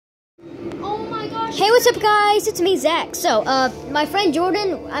Hey, what's up, guys? It's me, Zach. So, my friend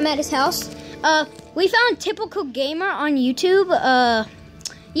Jordan, I'm at his house. We found Typical Gamer on YouTube.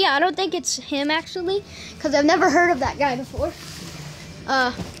 Yeah, I don't think it's him, actually, because I've never heard of that guy before.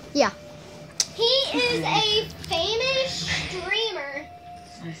 Yeah. He is a famous streamer.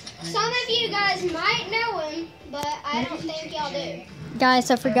 Some of you guys might know him, but I don't think y'all do.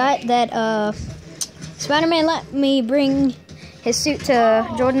 Guys, I forgot that, Spider-Man let me bring his suit to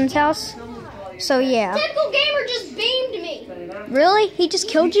Jordan's house. So, yeah. Typical Gamer just beamed me. Really? He just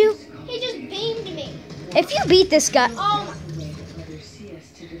killed you? He just beamed me. If you beat this guy... Oh my.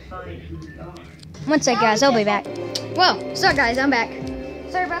 One sec, guys. I'll be back. Well, so, guys, I'm back.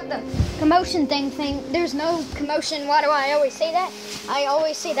 Sorry about the commotion thing. There's no commotion. Why do I always say that? I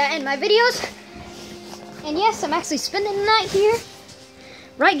always say that in my videos. And yes, I'm actually spending the night here.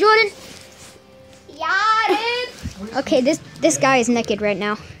 Right, Jordan? Yeah, dude. Okay, this guy is naked right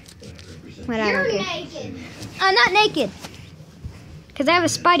now. But I You're don't care. naked. I'm not naked. Because I have a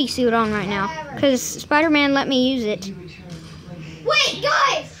Spidey suit on right now. Because Spider-Man let me use it. Wait,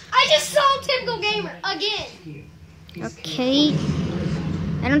 guys. I just saw Typical Gamer again. Okay.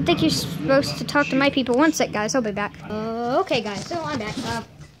 I don't think you're supposed to talk to my people. One sec, guys. I'll be back. Okay, guys. So I'm back.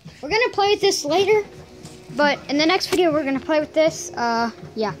 We're going to play with this later. But in the next video, we're going to play with this.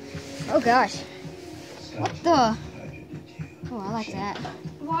 Yeah. Oh, gosh. What the? Oh, I like that.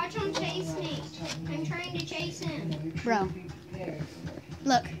 Watch him chase me. I'm trying to chase him. Bro.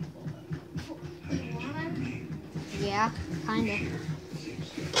 Look. Yeah, kind of.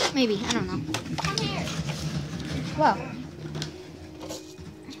 Maybe. I don't know. Come here. Well.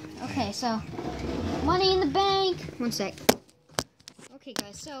 Okay, so. Money in the bank. One sec. Okay,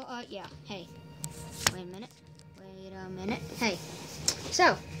 guys. So, yeah. Hey. Wait a minute. Wait a minute. Hey.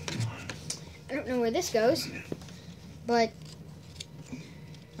 So. I don't know where this goes. But.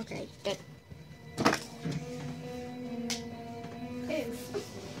 Okay, good.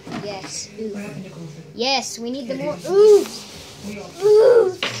 Yes. Oof. Yes, we need the more oof. Oof.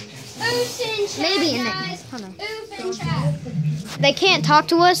 Oof in chat, Maybe in guys. the. Hold on. Oof in chat. They can't talk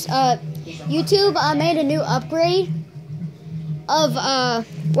to us. YouTube made a new upgrade of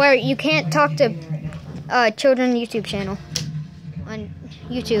where you can't talk to children YouTube channel on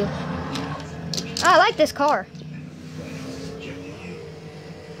YouTube. Oh, I like this car.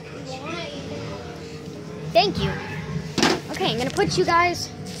 Thank you. Okay, I'm gonna put you guys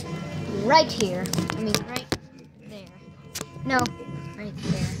right here. I mean, right there. No, right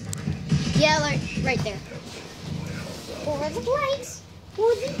there. Yeah, like right there. For the likes,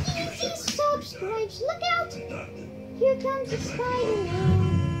 for the easy subscribes. Look out! Here comes the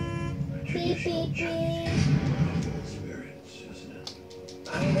Spider-Man. Beep, beep, beep.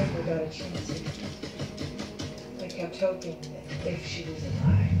 I never got a chance to. I kept hoping that if she was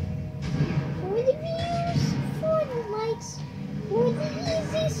alive. For the views, for the likes, for the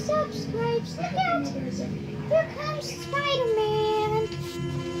easy subscribes. Look out! Here comes Spider-Man.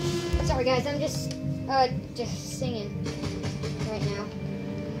 Sorry, guys. I'm just singing right now.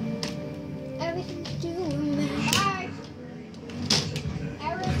 Everything to do with me. Bye.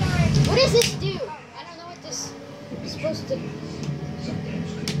 Everything. What does this do? I don't know what this is supposed to.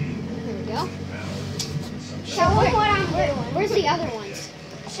 There we go. Show them what I'm doing. Where's the other ones?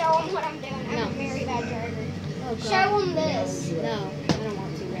 Show them what I'm doing. I'm No. a very bad driver. Oh, God. Show them this. No, I don't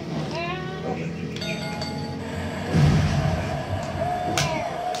want to right now.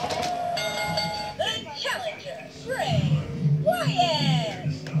 The challenger, Ray,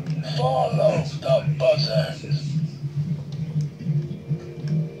 Wyatt. Follow the buzzer.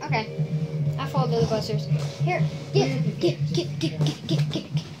 Okay. I followed the buzzers. Here, get into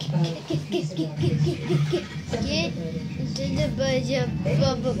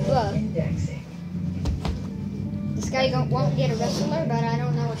the buzzer. Indexing. This guy won't get a wrestler, but I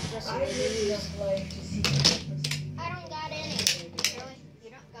don't know what wrestler I to would use. just like to see the I don't got any. Really? You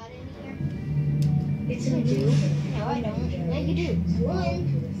don't got any here? It's an illusion. No, I don't. Yeah, you do. One.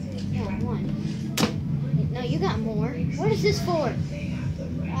 Yeah, one. No, you got more. What is this for?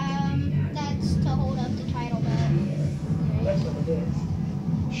 That's to hold up the title belt. That's what it is.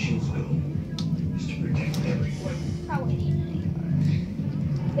 Shield's goal is to protect everyone. Probably need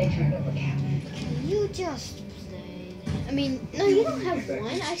it. They turned up a cap. Can you just play? I mean, no, you don't have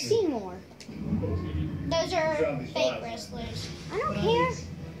one. I see more. Those are fake wrestlers. I don't care.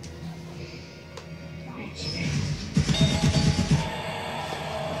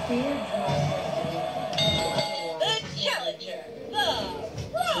 Fear drives The challenger, the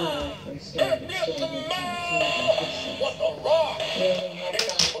Rock. us And this is now what the Rock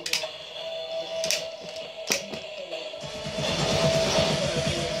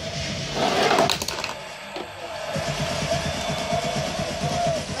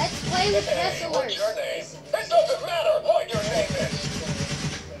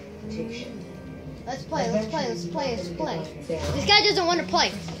play, let's play, let's play. This guy doesn't want to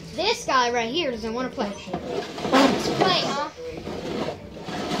play. This guy right here doesn't want to play. Let's play, huh?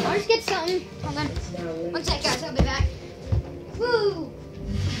 I'll just get something. Hold on. One sec, guys, I'll be back. Woo!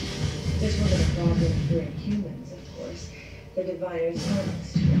 There's one of the problems for humans, of course. The divider's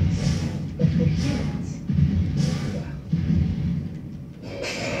harmless to us. But for humans, well.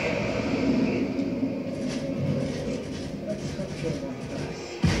 Let's hope you're one of us.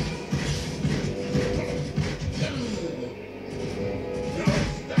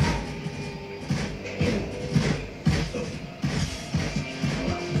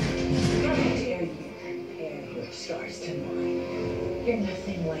 How dare you compare your stars to mine? You're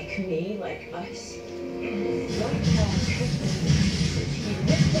nothing like me, like us. What wrong if you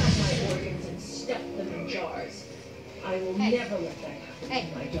ripped out my organs and stuffed them in jars? I will never let that happen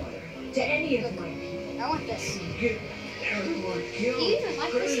to my daughter, to any of my people. I want this. You everyone Do killed. you even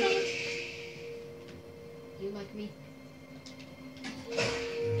like this thing? You like me?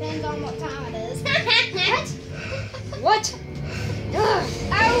 Depends on what time it is. What? What? Ugh.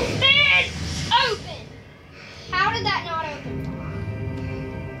 Open! Open! How did that not open?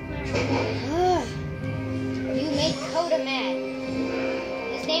 Ugh. You made Coda mad.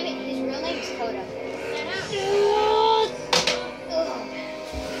 His real name is Coda.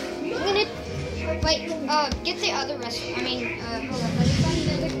 I'm gonna wait. Get the other wrestler. I mean, hold on. Let me find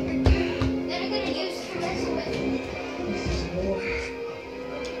the other character that I'm gonna use to wrestle with. This is war.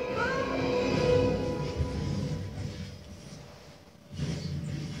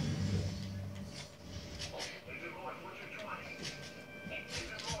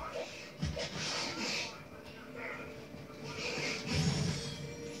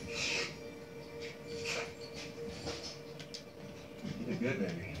 You did good,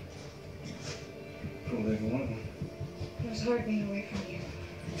 baby. Pulled every one of them. It was hard being away from you.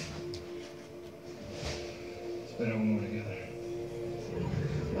 It's better when we're together.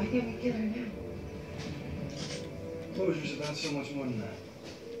 Why can't we kill her now? Closure's about so much more than that.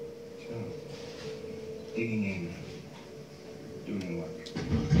 It's about digging in, doing the work.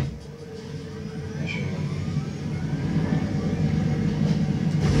 I'll show you what.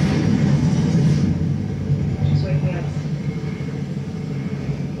 Just wake me up.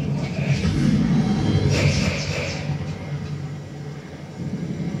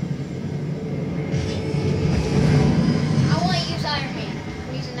 I want to use Iron Man.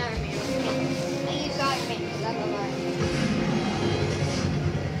 I'm using Iron Man. I use Iron Man because I love Iron Man.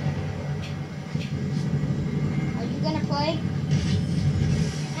 Are you gonna play?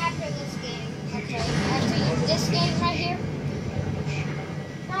 After this game. Okay. After this game right here?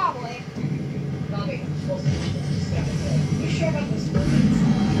 Probably. Bobby, we'll see. You sure about this movement?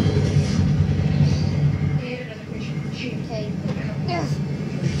 We had another patient. She Okay.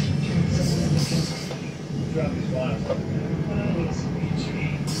 Drop these bottles.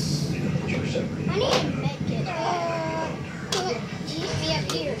 You're separate. I need a med kit. Keep me up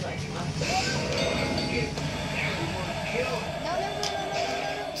here. No.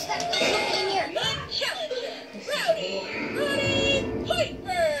 Stop going in here.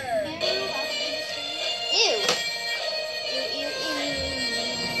 Ew. Ew.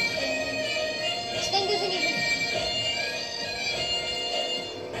 This thing doesn't even...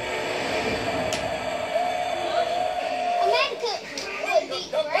 A med kit would be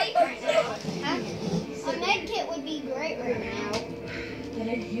great right now. Huh? A med kit would be great right now. Hold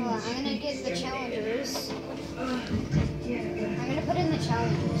on, I'm gonna get the challengers. Yeah, I'm gonna put in the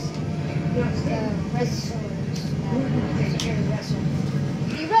challengers. no, The wrestlers.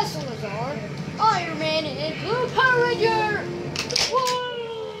 The wrestlers are Iron Man and Blue Power Ranger! Whoa!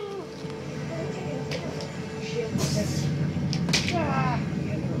 Ah,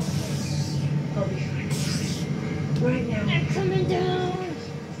 I'll be fine. Right now. I'm coming down!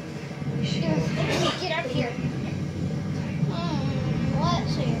 You should go. Let me get up here.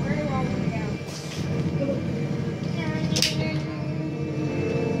 Let's see. Where do I want to go?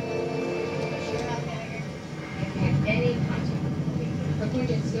 Have any contact with me. Her point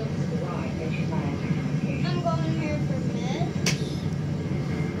is still to the right, and she's not answering. I'm going here for meds.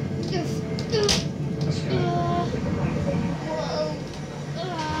 Whoa.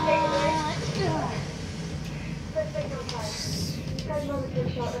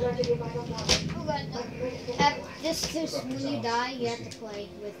 This when you die, you have to play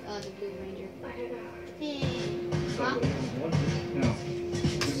with the Blue Ranger. Huh? No.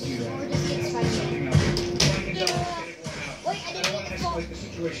 Couldn't do that. Or just get Spider-Man. Wait, I didn't get the phone. Escalate the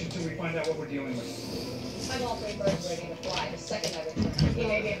situation until we find out what we're dealing with. I'm all three birds ready to fly the second I return. You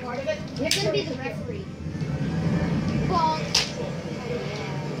may be a part of it. You're gonna be the referee. Bonk.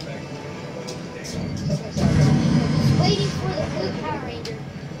 So sorry. for the blue Power Ranger.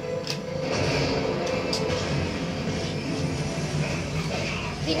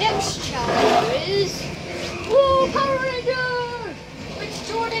 The next challenge is Blue Power Ranger, which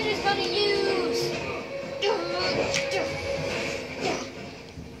Jordan is gonna use.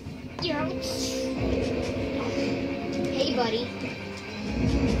 Hey, buddy.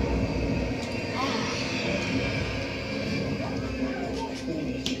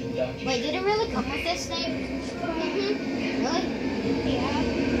 Wait, did it really come with this name? Mm-hmm. Really? Yeah. I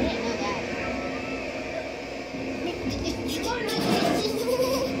didn't know that.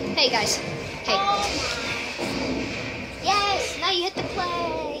 Hey guys. Hey. Yes, now you hit the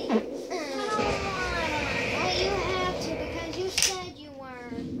play. Well, you have to because you said you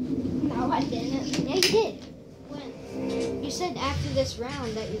were. No, I didn't. Yeah, you did. When? You said after this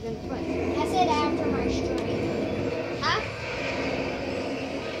round that you're gonna play. I said after my stream. Huh?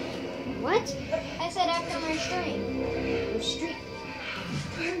 What? I said after my stream. Your stream.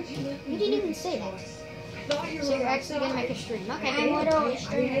 You didn't even say that. So you're actually gonna make a stream. Okay. I'm literally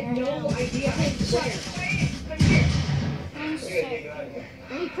streaming. No idea. I'm sick.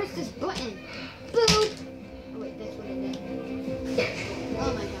 Let me press this button. Boop. Oh wait, that's what it did.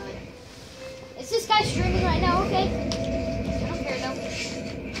 Oh my god. Is this guy streaming right now? Okay. I don't care though.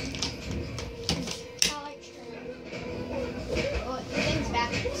 I like streaming. Oh, the thing's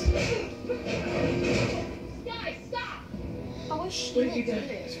backwards. Guys, stop! I wish she What have you didn't done?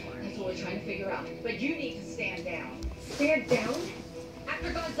 do this one. That's what we're trying to figure out. But you need to stand down. Stand down?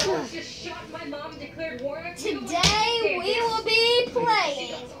 After Gonzalez just shot my mom and declared war on us? Today we will be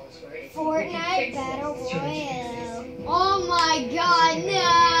playing Fortnite Battle Royale. Oh my god,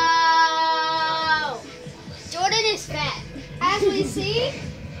 no! Jordan is fat. As we see,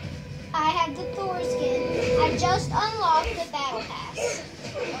 I have the Thor skin. I just unlocked the Battle Pass.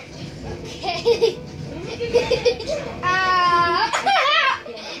 Okay.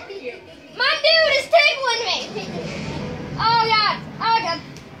 My dude is tickling me. Oh god! Oh god!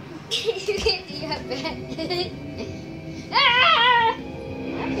 You have fat. Ah!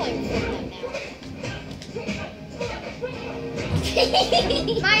 I'm playing Fortnite now.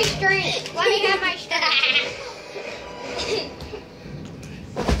 My strength. Let me have my strength.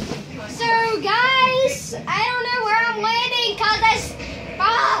 So guys, I don't know where I'm landing cause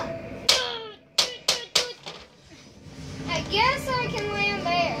I guess I can land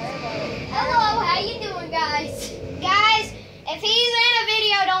there. hello, how you doing guys? Guys, if he's in a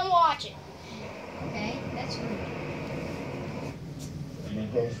video, don't watch it. Okay, that's rude.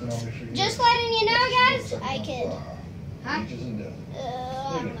 Just letting you know, guys, I kid. Huh? I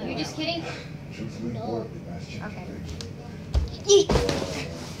don't know. You're just kidding? No. Okay.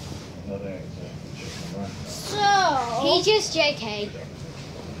 So, He just JK.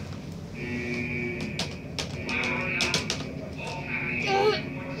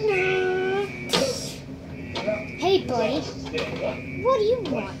 Hey buddy, what do you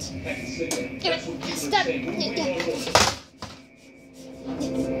want? Stop.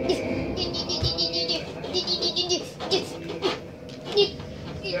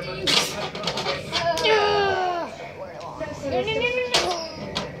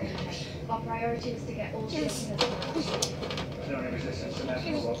 Our priority is to get all ships in the No,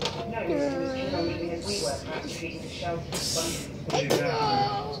 as we were, perhaps treating the shelter. I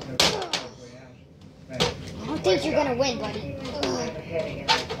don't think you're gonna win, buddy.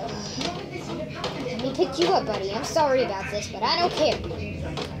 Let me pick you up, buddy. I'm sorry about this, but I don't care.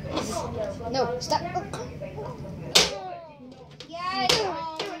 No, stop. guys, I'm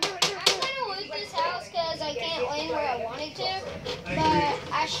gonna lose this house because I can't land where I wanted to, but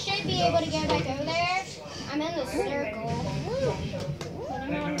I should be able to go back over there. I'm in the circle. But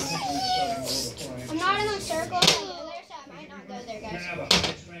I'm not in the circle if I go there, so I might not go there, guys.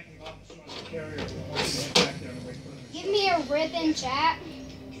 Give me a rip in chat.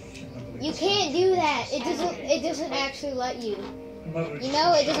 You can't do that. It doesn't actually let you. You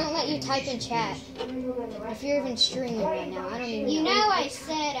know, it doesn't let you type in chat. If you're even streaming right now, I don't even know. You know I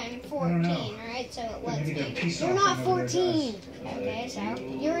said I'm 14, right? So it lets me. You're not 14. Okay, so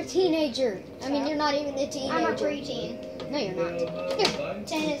You're a teenager. I mean, you're not even a teenager. I'm a preteen. No, you're not.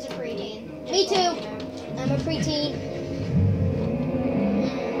 10 is a preteen. Me too. I'm a preteen.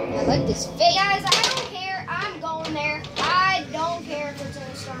 I like this face. Guys, I don't care. I'm going there. I don't care if it's in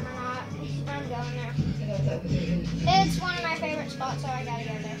a storm or not. I'm going there. It's one of my favorite spots, so I gotta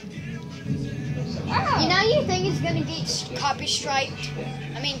go there. You know, you think it's gonna get copy striked?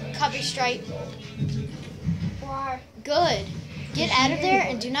 I mean, copy strike. Why? Good. Get out of there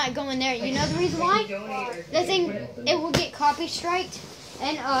and do not go in there. You know the reason why? The thing, it will get copy striked,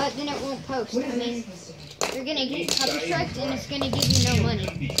 and then it won't post. I mean, you're gonna get copy striked and it's gonna give you no money.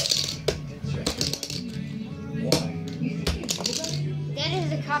 That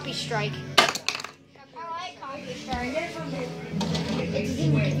is a copy strike. I like coffee strike. It doesn't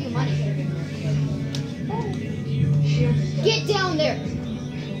even give you money. Get down there.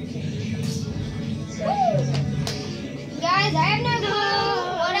 Guys, I have no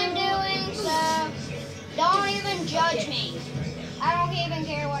clue what I'm doing, so don't even judge me. I don't even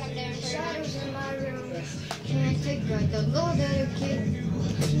care what I'm doing. Shadows in my room. Can't take right the load out of kid.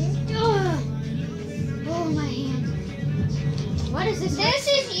 Ugh. Oh, my hand. What is this? This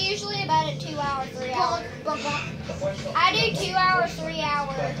is usually about a 2 hour, 3 hour. I do 2 hour, 3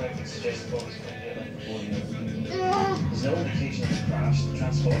 hour. There's no indication of the crash. The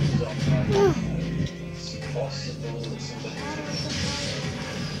transport was offline. It's possible that somebody.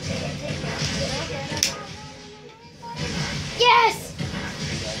 Yes!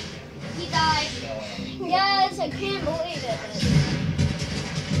 He died. Guys, I can't believe it.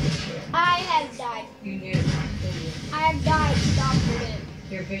 I have died. You knew. I have died. Doctored it.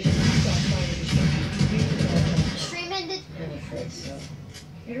 Your vision stopped by Stream ended. I'm afraid so.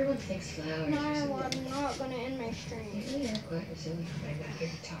 Everyone thinks flowers. No, I'm not going to end my stream. You are quite resilient. I'm not here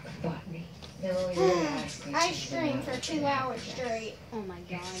to talk botany. No, you're going to ask questions. I streamed for 2 hours straight. Oh my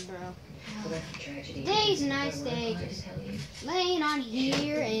god, bro. What if the tragedy? Today's a nice day. Just tell you. Laying on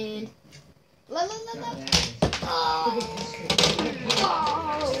here and. La la la la. Oh.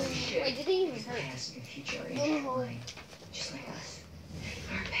 Oh. Wait, did he even hurt? Past and future are intertwined, just like us.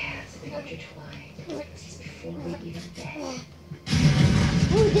 Our paths have been intertwined since before we even met.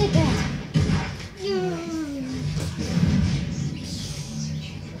 Who did that?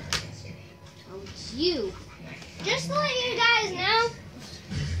 Searching for our destiny. Oh, it's you. Just to let you guys know,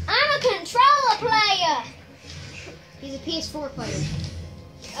 I'm a controller player. He's a PS4 player.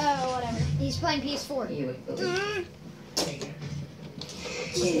 Oh, whatever. He's playing PS4. You would believe.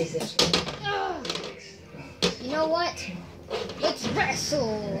 It is You know what? Let's wrestle.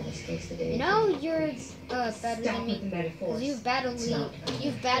 in this case the day. You know you're better Stop than with me. the metaphors. 'Cause you've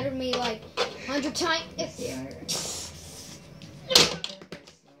battered me like 100 times. The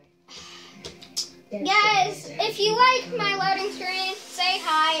irony. Guys, if you like my loading screen, say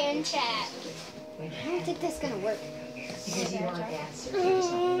hi in chat. I don't think that's gonna work. Because you want answers.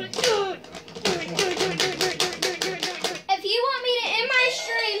 If you want me to end my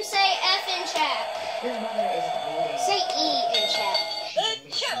stream, say F in chat. Your mother is bleeding. Say E in chat. The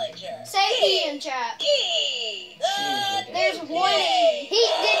challenger. Say E in chat. E. There's one E.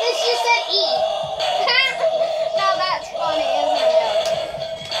 This just said E. Now that's funny, isn't it?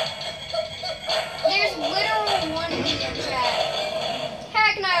 There's literally one E in chat.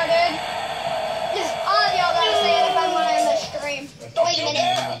 Heck no, dude. All of y'all gotta say it if I want to end the stream. Wait a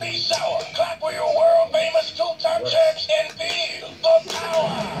minute. Be sour. Clap for your world famous two-time checks and feel the power.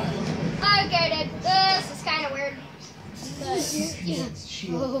 Okay, dude. This is kind of weird.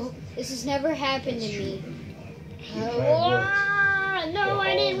 Oh, this has never happened to me. No,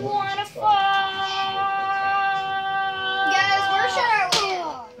 I didn't want to fall. Guys, where should I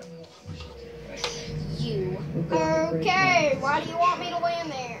land? You. Okay, why do you want me to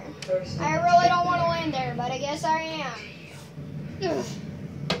land there? I really don't want to land there, but I guess I am.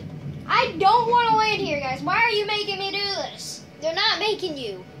 I don't want to land here, guys. Why are you making me do this? They're not making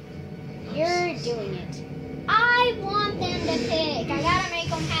you. You're doing it. I want them to pick. I gotta make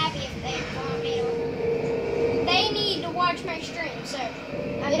them happy if they want me to. They need to watch my stream, so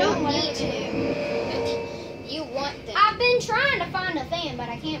They don't want need to. You want them. I've been trying to find a fan, but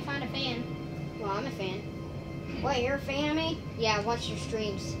I can't find a fan. Well, I'm a fan. Wait, you're a fan of me? Yeah, I watch your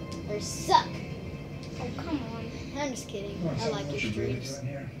streams. They suck. Oh, come on. I'm just kidding. I like your streams.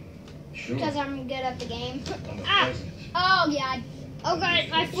 Sure. Because I'm good at the game. I'm the Ah. president. Oh, God. Oh god,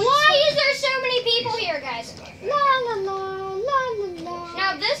 my foot. Why is there so many people here, guys? La la la la la la.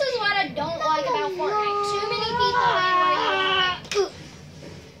 Now, this is what I don't like about Fortnite. Too many people everywhere.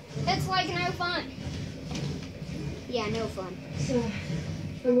 It's like no fun. Yeah, no fun. So,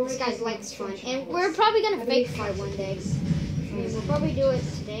 This guy's likes fun, and we're probably gonna fake fight one day. I mean, we'll probably do it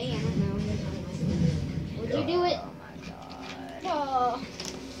today. I don't know. Would you do it? Oh.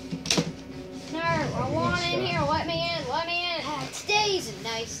 No, I want in here. Let me in. Let me in. Today's a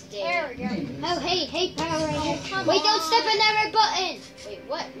nice day. There we go. Oh hey, Power Ranger. come Wait, don't on. step in that red button. Wait,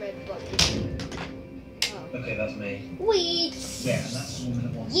 what red button? Oh. Okay, that's me. Wait. Yeah, and that's the woman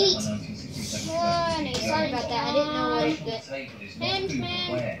that wants Yeet. that 1967 Funny. Sorry about that. I didn't know what the.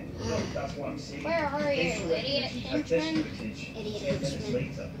 Henchman. That's what I'm seeing. Where are you, idiot henchman? Idiot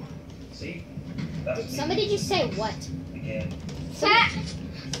henchman. See? Did somebody just say what? Again. Fat.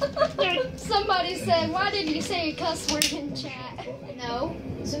 Somebody said, why did you say a cuss word in chat? No.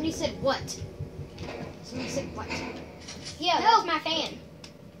 Somebody said what? Somebody said what? Yeah, No. that's my fan.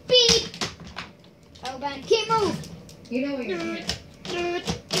 Beep! Oh, Ben. Can't move! You know what you're doing.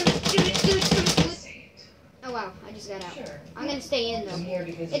 Oh wow, I just got out. Sure. I'm gonna stay in I'm though. here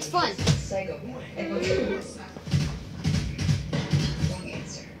because It's you're fun. just a psychopath. And wrong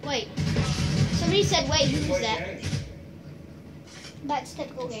answer. Wait. Somebody said wait, who's that? That's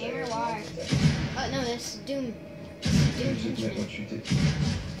typical gamer. Why? Oh no, that's Doom. Doom henchman.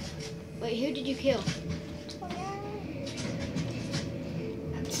 Wait, who did you kill?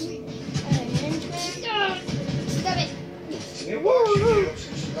 Stop it!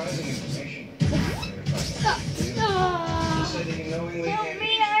 Help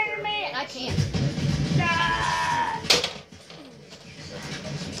me, Iron Man. I can't.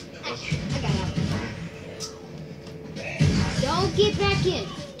 I got out. Don't get back in.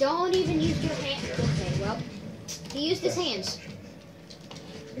 Don't even use your hand. Okay, well, he used his hands.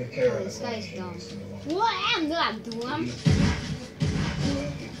 Oh, this guy's dumb. What? I'm not dumb.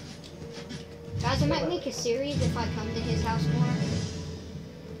 Guys, I might make a series if I come to his house more.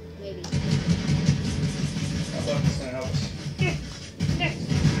 Maybe.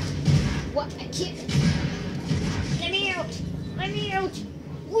 What? I can't. Let me out. Let me out.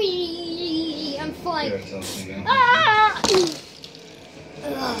 Wee! I'm flying. Ah!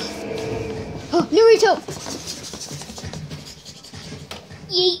 Oh, Naruto!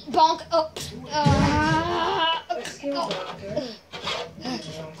 Yeet, bonk. Oh.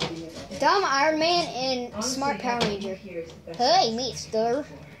 Dumb Iron Man and smart Power Ranger. Hey, mister.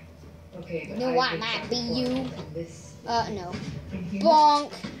 Okay, but No, I might be you. This No.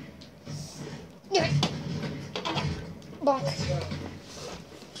 Bonk. Bonk.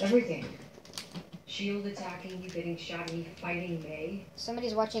 everything. Shield attacking you, getting shot at me, fighting May.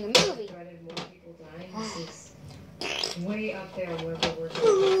 Somebody's watching a movie. Threatened more people dying. This is way up there on where we're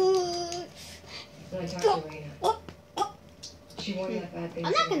working. When I talked to Raina, she warned that bad things.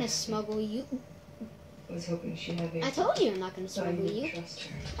 I'm not would gonna happen. smuggle you. I was hoping she'd have I answers. told you I'm not gonna So I smuggle didn't you. trust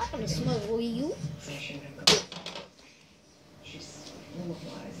her. I'm not gonna smuggle you. So I shouldn't have gone. She's full of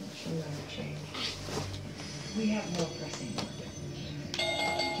lies and she'll never change. We have more pressing work.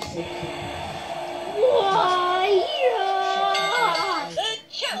 To save The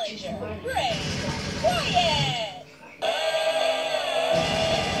challenger, Ray. Quiet!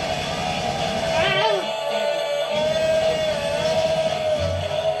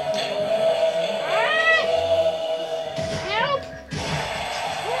 Help!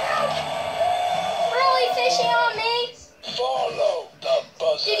 Help! Really fishing on me? Follow the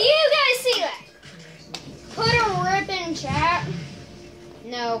buzzer. Did you guys see that? Put a rip in chat.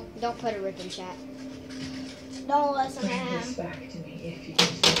 No, don't put a rip in chat. Don't listen to Bring this him. back to me if you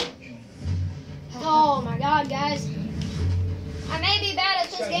just Oh my god, guys. I may be bad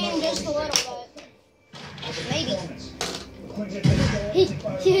at this game just a little bit. Maybe.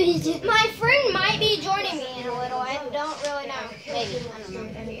 My friend might be joining me in a little. I don't really know. Maybe. I don't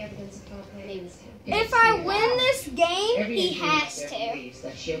know. any evidence of foul play. Maybe. If I win this game, Every he individual has there to. believes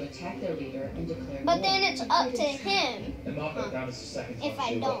that she'll attack their leader and declare But war. then it's up to him. If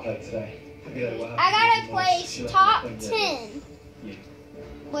I don't. I gotta place top 10,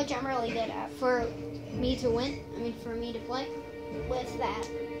 which I'm really good at For me to win? I mean, for me to play? with that.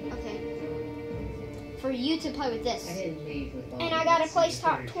 Okay. For you to play with I this. didn't leave with And I gotta place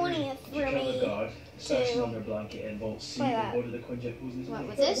top 20th for me. Play that. What,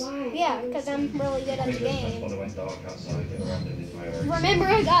 with this? Yeah, because I'm really good at the game. Remember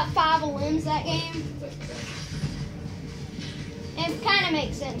I got 5 limbs that game? It kind of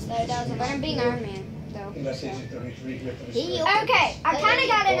makes sense though, doesn't But it? I'm being Iron Man, though. He Okay, I kind of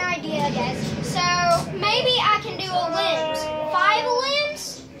got an idea, guys. So maybe I can do a limbs. 5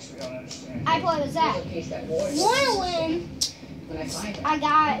 limbs, I play with Zach. Showcase that war. 1 limb, When I find her, I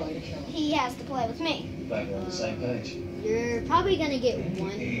got. I'm going to kill her. He has to play with me. You're probably gonna get 1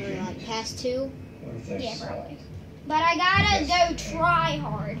 or like past 2. Yeah, probably. But I gotta go try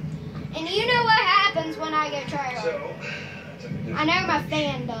hard. And you know what happens when I go try hard. I know my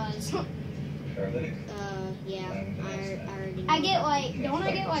fan does. Yeah. I already know. I get like, don't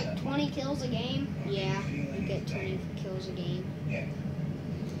I get like 20 kills a game? Yeah, you get 20 kills a game.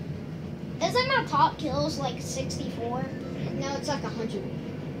 Isn't my top kills like 64? No, it's like 100.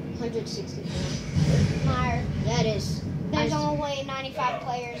 164. My, Yeah, it is. there's only 95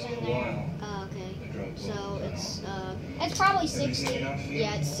 players in there. Okay. So it's It's probably 60.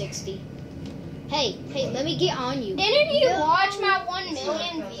 yeah, it's 60. Hey, let me get on you. Didn't you watch my 1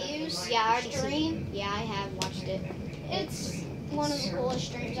 million views? Yeah, I already stream? Yeah, I have watched it. It's one of the coolest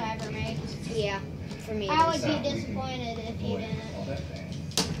streams I ever made. Yeah, for me. I would be disappointed if you didn't. All that pain.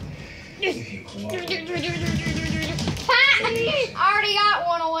 If you cooperate. I already got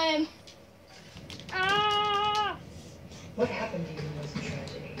one of them. What happened to you was a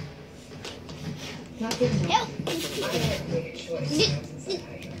tragedy. Not giving up. Help. I had to make a choice. Since I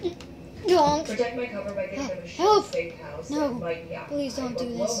had you. Don't. Protect my cover by getting them a Help. safe house. No. that might be Please don't occupied,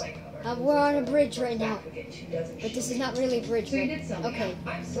 do but this. blow my cover. We're on a bridge right now. Back would get 2 dozen But this is shooters. not really a bridge. So you Right? did something. Okay.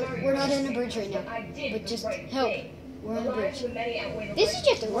 I'm sorry. We're not you're in a just bridge saying, right now. but I did But the just right help. thing. We're on The a lives bridge. of many outweigh the This is lives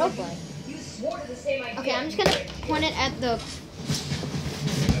just a of rope one. line. You swore to the same idea. Okay, I'm just gonna point it at the.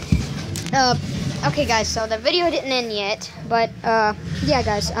 Okay, guys. So the video didn't end yet, but yeah,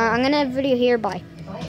 guys. I'm gonna end the video here. Bye.